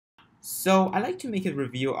So I like to make a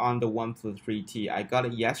review on the OnePlus 3T. I got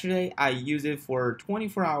it yesterday. I used it for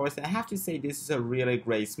 24 hours. I have to say this is a really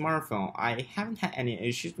great smartphone. I haven't had any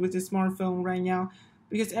issues with the smartphone right now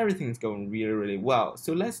because everything's going really well.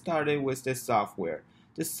 So let's start it with the software.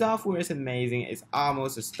 The software is amazing. It's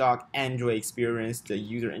almost a stock Android experience. The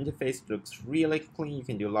user interface looks really clean. You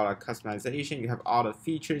can do a lot of customization. You have all the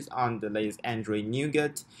features on the latest Android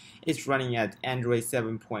Nougat. It's running at Android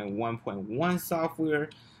 7.1.1 software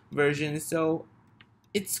version, so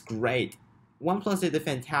it's great. OnePlus did a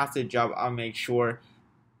fantastic job on make sure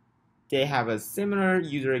they have a similar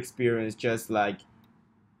user experience just like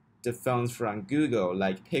the phones from Google,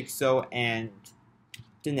 like Pixel and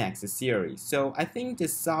the Nexus series. So I think the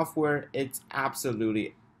software, it's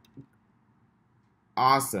absolutely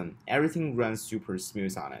awesome. Everything runs super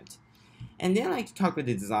smooth on it. And then I like to talk about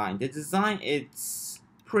the design. The design, it's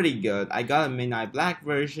pretty good. I got a midnight black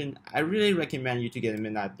version. I really recommend you to get a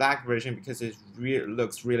midnight black version because it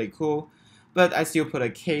looks really cool. But I still put a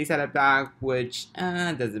case at the back, which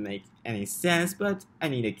doesn't make any sense. But I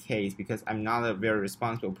need a case because I'm not a very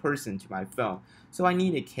responsible person to my phone. So I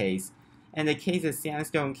need a case. And the case is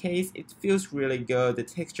sandstone case. It feels really good. The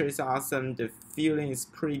texture is awesome. The feeling is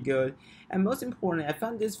pretty good. And most importantly, I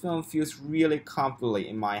found this phone feels really comfortably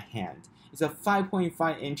in my hand. It's a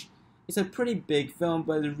 5.5 inch. It's a pretty big phone,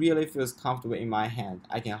 but it really feels comfortable in my hand.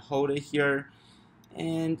 I can hold it here,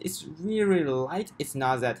 and it's really light. It's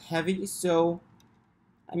not that heavy, so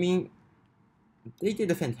I mean, they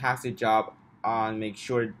did a fantastic job on make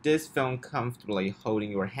sure this phone comfortably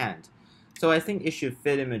holding your hand. So I think it should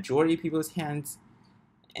fit in majority of people's hands,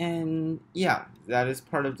 and yeah, that is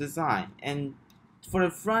part of design. And for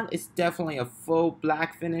the front, it's definitely a full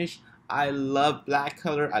black finish. I love black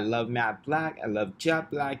color, I love matte black, I love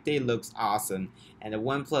jet black, they look awesome. And the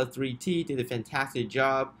OnePlus 3T did a fantastic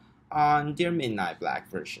job on their midnight black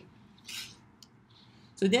version.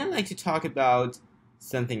 So then I'd like to talk about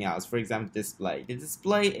something else, for example display. The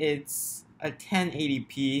display, it's a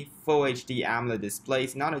 1080p Full HD AMOLED display.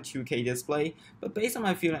 It's not a 2K display, but based on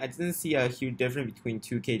my feeling, I didn't see a huge difference between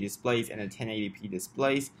 2K displays and a 1080p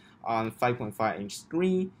displays on 5.5 inch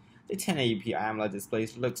screen. The 1080p AMOLED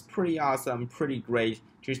displays looks pretty awesome, pretty great.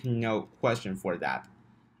 There's no question for that.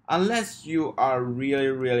 Unless you are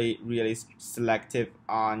really selective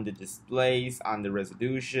on the displays, on the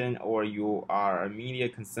resolution, or you are a media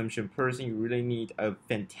consumption person, you really need a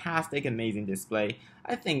fantastic, amazing display.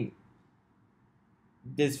 I think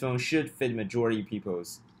this phone should fit majority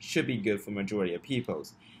people's, should be good for majority of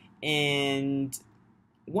people's. And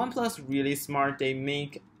OnePlus really smart. They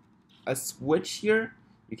make a switch here.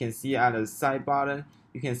 You can see on the side button,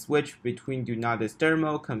 you can switch between do not disturb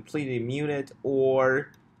mode, completely muted,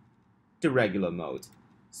 or the regular mode.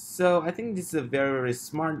 So I think this is a very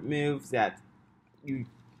smart move that you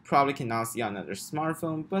probably cannot see on another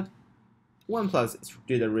smartphone, but OnePlus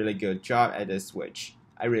did a really good job at this switch.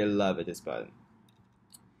 I really love it, this button.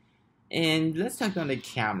 And let's talk about the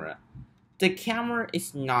camera. The camera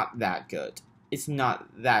is not that good. It's not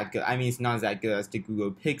that good. I mean, it's not that good as the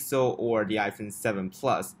Google Pixel or the iPhone 7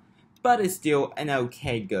 Plus, but it's still an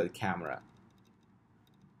okay good camera.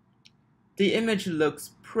 The image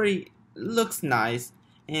looks nice,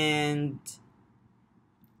 and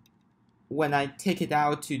when I take it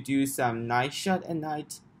out to do some night shot at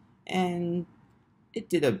night, and it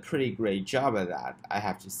did a pretty great job of that, I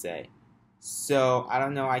have to say. So I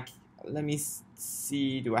don't know. Let me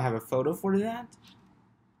see. Do I have a photo for that?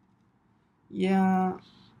 Yeah,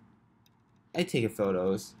 I take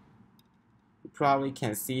photos. You probably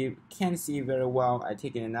can't see very well. I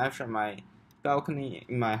take a knife from my balcony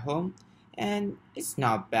in my home, and it's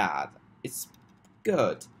not bad. It's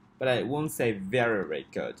good, but I won't say very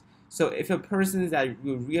good. So if a person that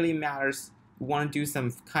really matters, you want to do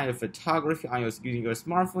some kind of photography on using your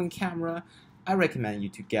smartphone camera, I recommend you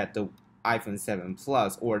to get the iPhone 7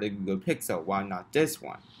 Plus or the Google Pixel. Why not this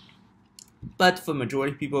one? But for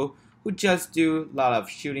majority of people who just do a lot of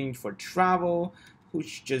shooting for travel, who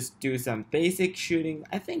just do some basic shooting,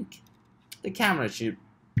 I think the camera should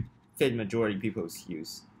fit majority of people's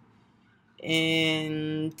use.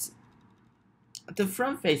 And the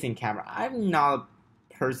front-facing camera, I'm not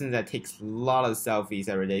a person that takes a lot of selfies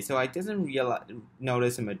every day, so I doesn't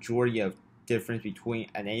notice a majority of difference between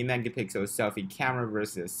an 8 megapixel selfie camera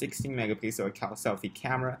versus a 16 megapixel selfie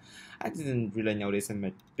camera. I didn't really notice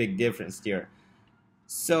a big difference there.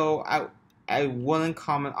 So I wouldn't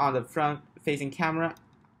comment on the front facing camera.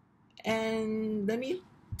 And let me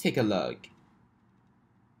take a look.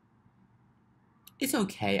 It's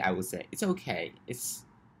okay, I would say. It's okay. It's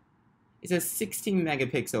a 16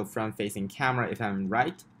 megapixel front facing camera if I'm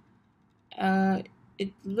right.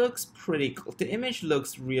 it looks pretty, the image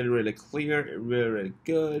looks really clear, really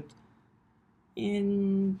good,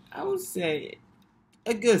 and I would say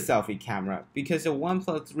a good selfie camera, because the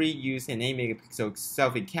OnePlus 3 used an 8 megapixel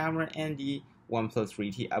selfie camera and the OnePlus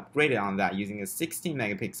 3T upgraded on that using a 16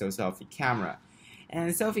 megapixel selfie camera. And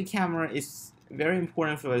the selfie camera is very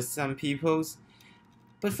important for some peoples,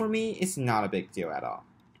 but for me it's not a big deal at all.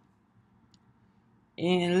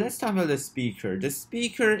 And let's talk about the speaker. The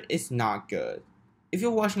speaker is not good. If you're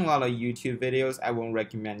watching a lot of YouTube videos, I won't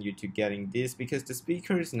recommend you to getting this because the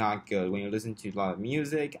speaker is not good. When you listen to a lot of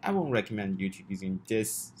music, I won't recommend you to using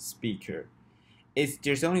this speaker.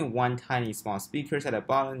 There's only one tiny small speakers at the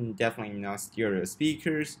bottom, and definitely not stereo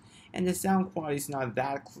speakers, and the sound quality is not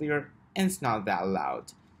that clear and it's not that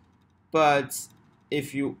loud. But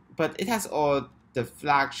it has all the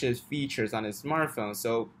flagship features on the smartphone,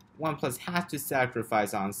 so OnePlus has to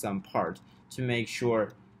sacrifice on some part to make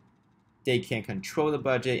sure they can control the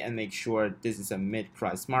budget and make sure this is a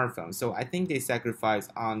mid-price smartphone. So I think they sacrifice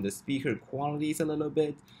on the speaker qualities a little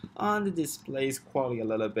bit, on the displays quality a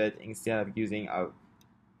little bit. Instead of using a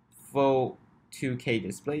full 2K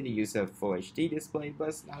display, they use a full HD display, but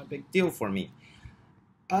it's not a big deal for me.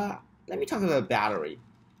 Let me talk about battery.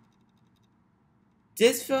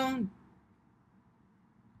 This phone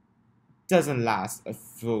doesn't last a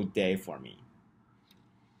full day for me.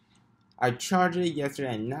 I charged it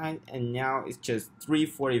yesterday at night and now it's just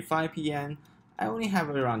 3:45 p.m. I only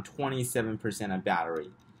have around 27% of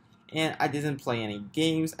battery. And I didn't play any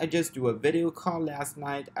games. I just do a video call last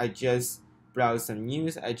night. I just browsed some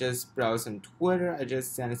news. I just browsed some Twitter. I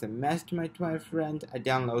just sent some message to my friend. I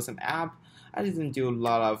downloaded some app. I didn't do a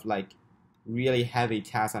lot of really heavy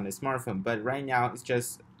tasks on the smartphone. But right now it's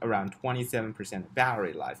just around 27% of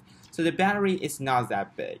battery life. So the battery is not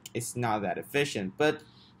that big. It's not that efficient. But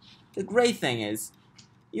the great thing is,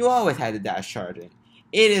 you always have the dash charging.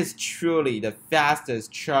 It is truly the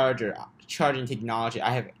fastest charging technology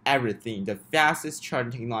I have ever seen. The fastest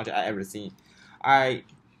charging technology I ever seen. I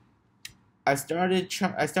started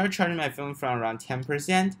charging my phone from around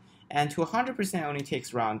 10%, and to 100% only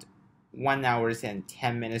takes around 1 hour and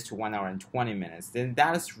 10 minutes to 1 hour and 20 minutes. Then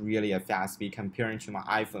that is really a fast speed comparing to my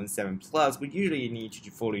iPhone 7 Plus, which usually need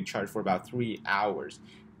to fully charge for about 3 hours.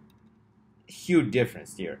 Huge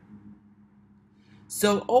difference here.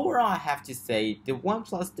 So overall, I have to say the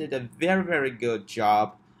OnePlus did a very good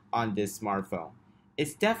job on this smartphone.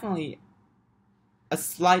 It's definitely a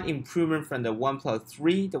slight improvement from the OnePlus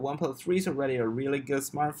 3. The OnePlus 3 is already a really good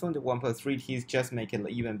smartphone. The OnePlus 3T is just making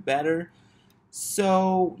it even better.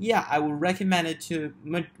 So yeah, I would recommend it to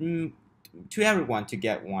everyone to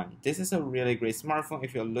get one. This is a really great smartphone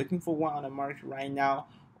if you're looking for one on the market right now,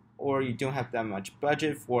 or you don't have that much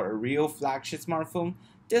budget for a real flagship smartphone.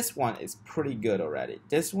 This one is pretty good already.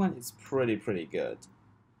 This one is pretty good.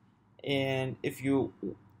 And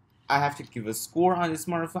I have to give a score on this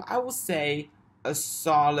smartphone, I will say a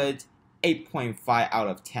solid 8.5 out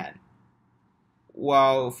of 10.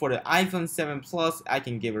 While for the iPhone 7 Plus, I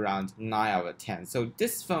can give around 9 out of 10. So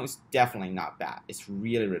this phone is definitely not bad. It's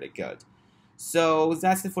really good. So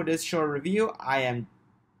that's it for this short review. I am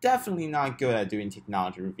definitely not good at doing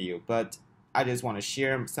technology review, but I just want to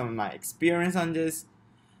share some of my experience on this.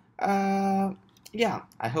 Yeah,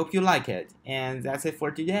 I hope you like it. And that's it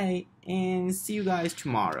for today. And see you guys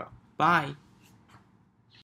tomorrow. Bye.